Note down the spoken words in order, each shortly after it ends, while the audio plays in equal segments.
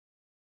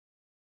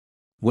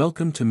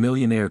Welcome to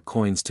Millionaire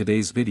Coins.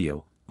 Today's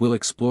video, we'll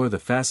explore the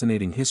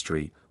fascinating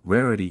history,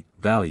 rarity,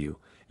 value,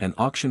 and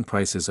auction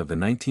prices of the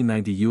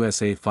 1990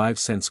 USA 5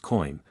 cents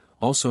coin,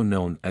 also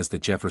known as the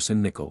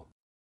Jefferson nickel.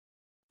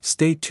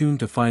 Stay tuned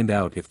to find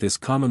out if this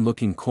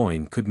common-looking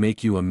coin could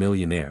make you a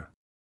millionaire.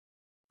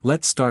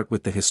 Let's start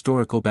with the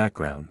historical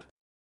background.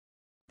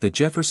 The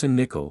Jefferson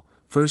nickel,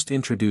 first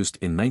introduced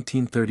in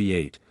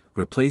 1938,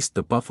 replaced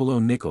the Buffalo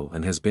nickel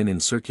and has been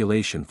in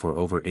circulation for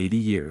over 80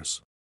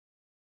 years.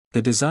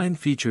 The design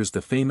features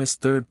the famous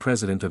third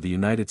president of the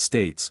United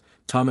States,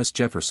 Thomas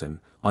Jefferson,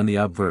 on the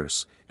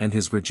obverse, and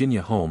his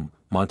Virginia home,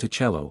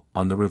 Monticello,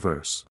 on the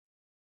reverse.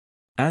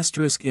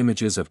 Asterisk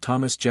images of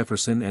Thomas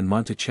Jefferson and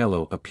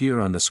Monticello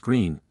appear on the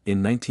screen.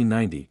 In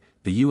 1990,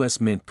 the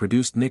U.S. Mint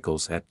produced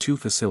nickels at two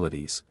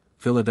facilities,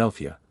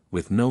 Philadelphia,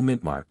 with no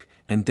mint mark,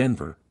 and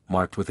Denver,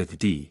 marked with a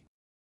D.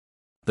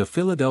 The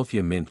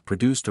Philadelphia Mint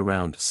produced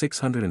around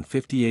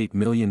 658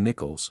 million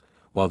nickels,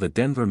 while the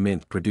Denver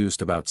Mint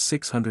produced about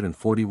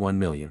 641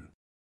 million.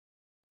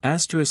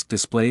 Asterisk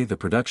display the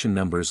production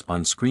numbers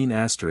on screen.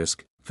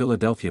 Asterisk,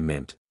 Philadelphia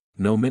Mint,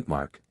 no mint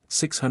mark,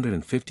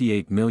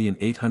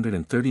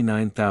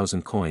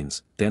 658,839,000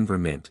 coins. Denver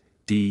Mint,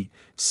 D,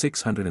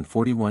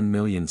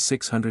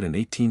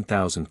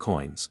 641,618,000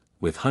 coins,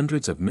 with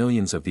hundreds of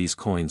millions of these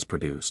coins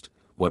produced.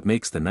 What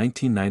makes the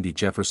 1990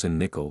 Jefferson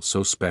nickel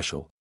so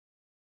special?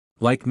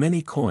 Like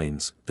many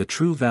coins, the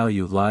true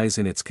value lies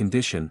in its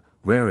condition,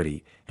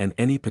 rarity, and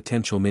any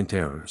potential mint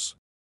errors.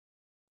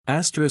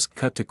 Asterisk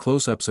cut to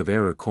close-ups of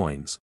error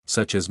coins,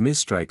 such as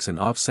misstrikes and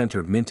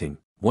off-center minting.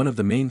 One of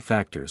the main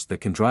factors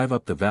that can drive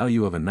up the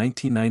value of a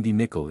 1990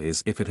 nickel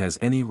is if it has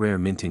any rare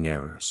minting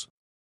errors.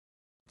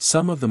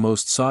 Some of the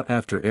most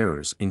sought-after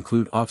errors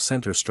include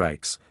off-center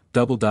strikes,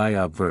 double die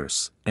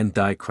obverse, and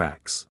die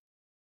cracks.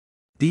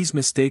 These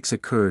mistakes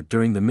occur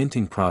during the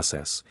minting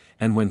process,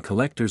 and when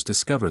collectors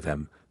discover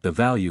them, the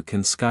value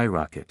can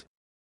skyrocket.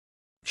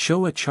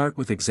 Show a chart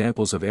with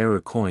examples of error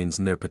coins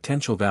and their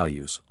potential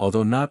values.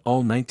 Although not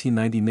all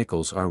 1990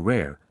 nickels are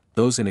rare,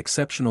 those in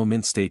exceptional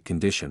mint state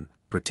condition,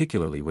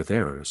 particularly with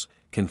errors,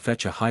 can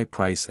fetch a high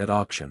price at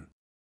auction.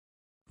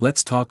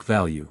 Let's talk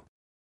value.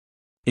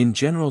 In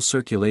general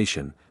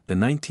circulation, the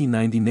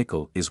 1990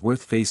 nickel is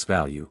worth face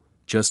value,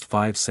 just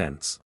 5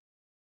 cents.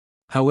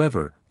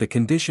 However, the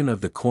condition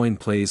of the coin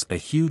plays a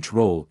huge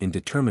role in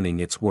determining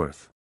its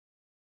worth.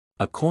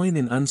 A coin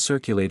in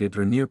uncirculated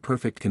or near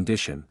perfect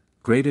condition,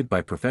 graded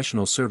by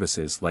professional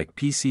services like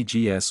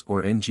PCGS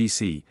or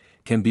NGC,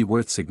 can be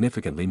worth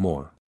significantly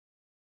more.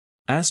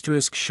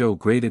 Asterisk show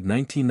graded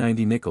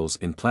 1990 nickels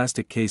in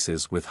plastic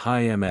cases with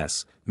high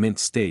MS, mint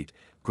state,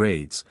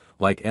 grades,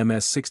 like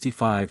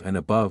MS65 and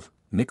above.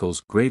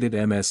 Nickels graded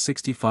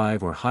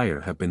MS65 or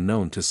higher have been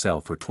known to sell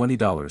for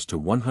 $20 to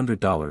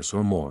 $100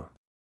 or more.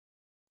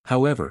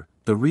 However,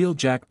 the real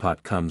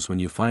jackpot comes when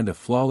you find a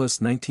flawless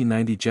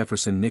 1990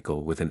 Jefferson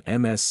nickel with an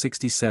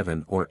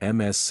MS67 or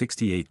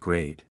MS68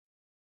 grade.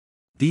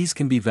 These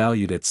can be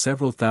valued at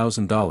several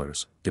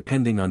 $1,000s,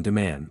 depending on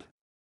demand.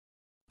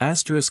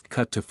 Asterisk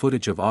cut to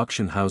footage of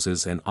auction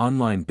houses and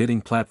online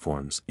bidding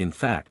platforms. In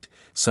fact,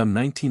 some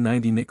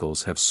 1990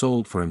 nickels have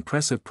sold for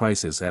impressive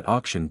prices at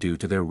auction due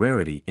to their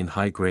rarity in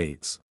high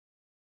grades.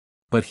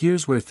 But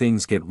here's where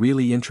things get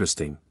really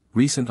interesting: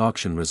 recent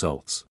auction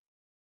results.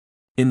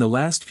 In the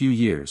last few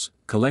years,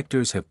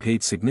 collectors have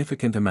paid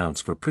significant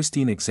amounts for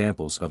pristine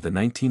examples of the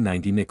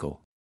 1990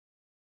 nickel.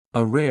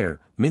 A rare,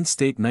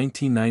 mint-state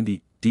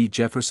 1990 D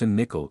Jefferson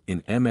nickel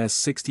in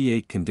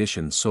MS68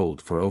 condition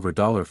sold for over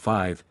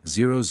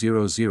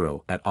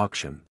 $5,000 at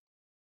auction.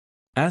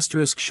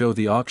 Asterisk show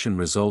the auction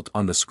result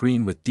on the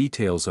screen with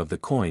details of the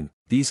coin.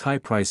 These high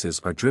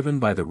prices are driven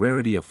by the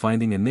rarity of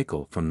finding a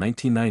nickel from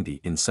 1990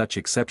 in such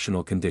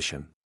exceptional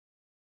condition.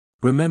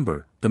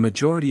 Remember, the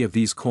majority of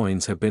these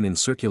coins have been in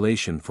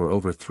circulation for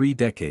over 3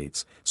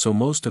 decades, so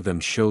most of them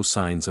show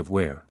signs of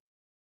wear.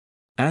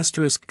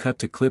 Asterisk cut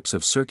to clips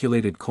of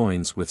circulated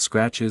coins with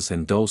scratches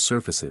and dull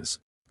surfaces.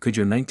 Could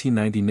your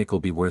 1990 nickel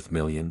be worth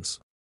millions?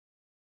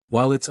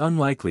 While it's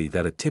unlikely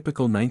that a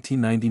typical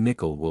 1990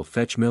 nickel will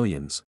fetch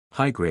millions,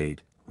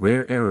 high-grade,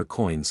 rare error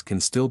coins can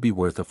still be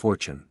worth a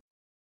fortune.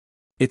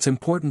 It's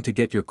important to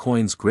get your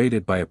coins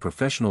graded by a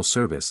professional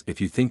service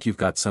if you think you've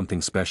got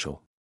something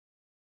special.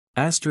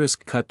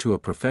 Asterisk cut to a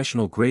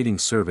professional grading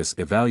service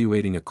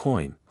evaluating a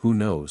coin. Who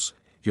knows,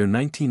 your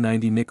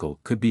 1990 nickel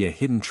could be a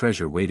hidden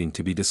treasure waiting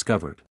to be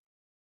discovered.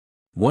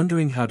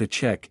 Wondering how to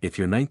check if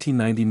your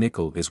 1990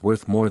 nickel is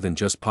worth more than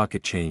just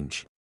pocket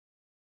change?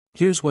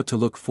 Here's what to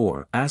look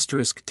for.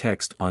 Asterisk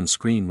text on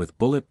screen with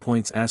bullet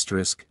points.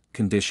 Asterisk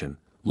condition.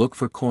 Look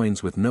for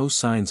coins with no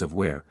signs of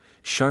wear,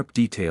 sharp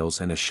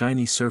details and a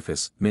shiny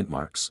surface. Mint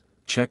marks.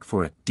 Check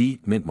for a D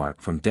mint mark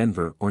from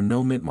Denver or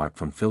no mint mark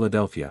from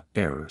Philadelphia.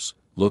 Errors.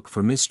 Look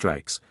for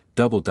misstrikes,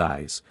 double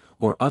dies,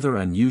 or other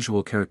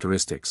unusual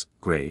characteristics.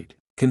 Grade.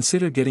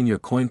 Consider getting your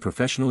coin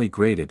professionally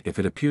graded if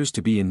it appears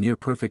to be in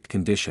near-perfect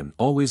condition.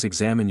 Always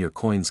examine your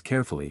coins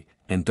carefully,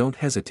 and don't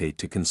hesitate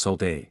to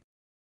consult a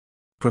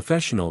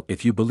professional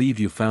if you believe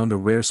you found a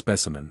rare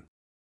specimen.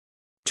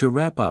 To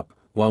wrap up,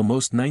 while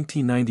most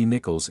 1990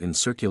 nickels in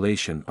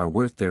circulation are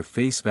worth their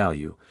face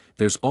value,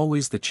 there's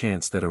always the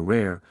chance that a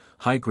rare,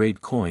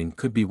 high-grade coin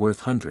could be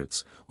worth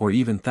hundreds, or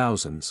even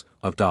thousands,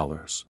 of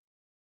dollars.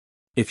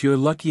 If you're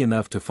lucky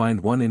enough to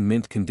find one in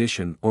mint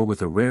condition or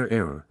with a rare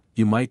error,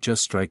 you might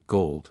just strike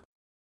gold.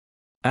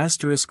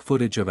 Asterisk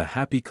footage of a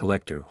happy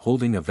collector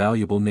holding a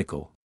valuable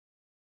nickel.